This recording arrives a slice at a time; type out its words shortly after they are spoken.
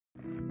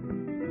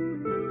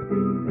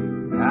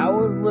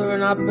was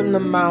living up in the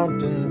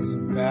mountains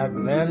back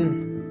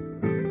then.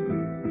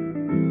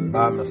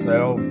 By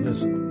myself,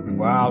 just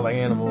wild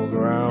animals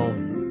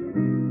around.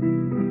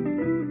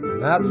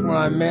 And that's when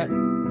I met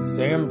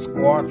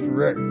Samsquach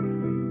Rick.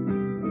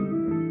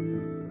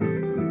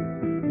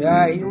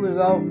 Yeah, he was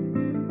out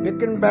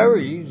picking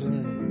berries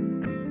and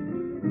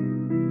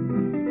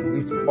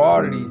we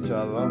spotted each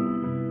other.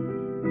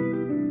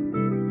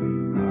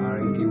 I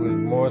think he was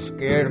more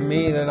scared of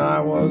me than I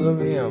was of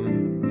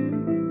him.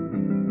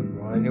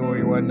 Well, I knew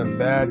he wasn't a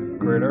bad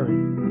critter.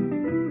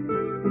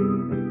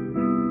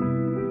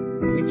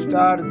 We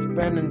started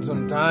spending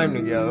some time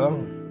together.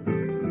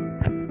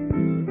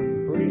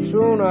 Pretty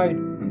soon I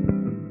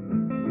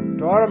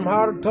taught him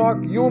how to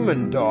talk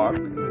human talk. He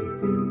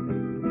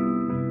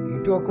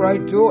took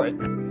right to it.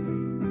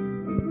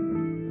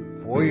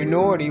 Before you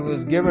knew it, he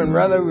was giving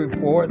weather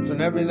reports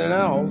and everything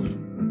else.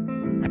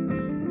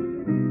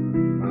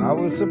 I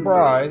was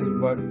surprised,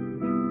 but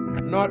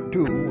not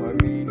too. I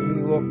mean,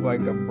 he looked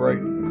like a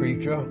bright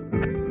creature.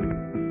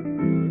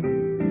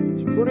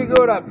 Pretty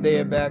good up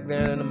there back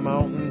then in the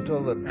mountain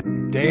until the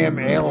damn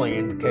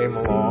aliens came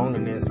along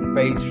in their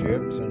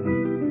spaceships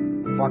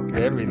and fucked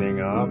everything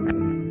up.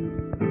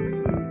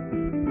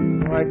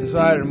 I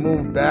decided to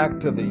move back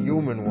to the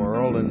human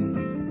world, and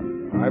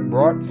I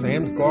brought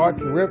Samsquach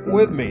Rick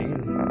with me.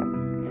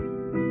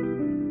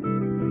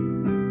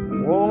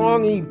 Well,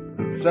 along he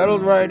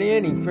settled right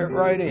in, he fit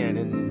right in,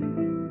 and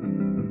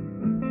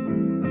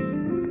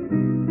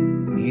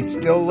he's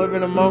still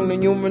living among the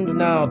humans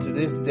now to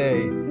this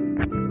day.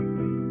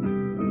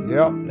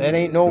 Yep, that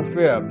ain't no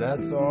fib.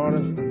 That's the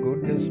honest to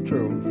goodness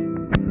truth. And,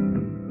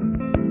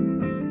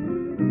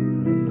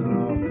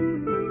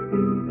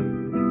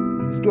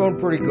 he's doing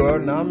pretty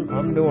good, and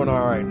I'm doing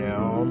all right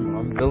now.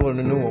 I'm building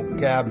a new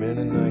cabin,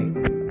 and I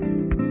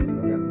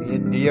got me a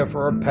deer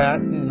for a pet,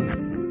 and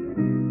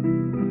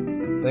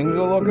things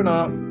are looking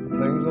up.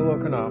 Things are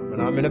looking up,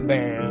 and I'm in a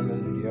band.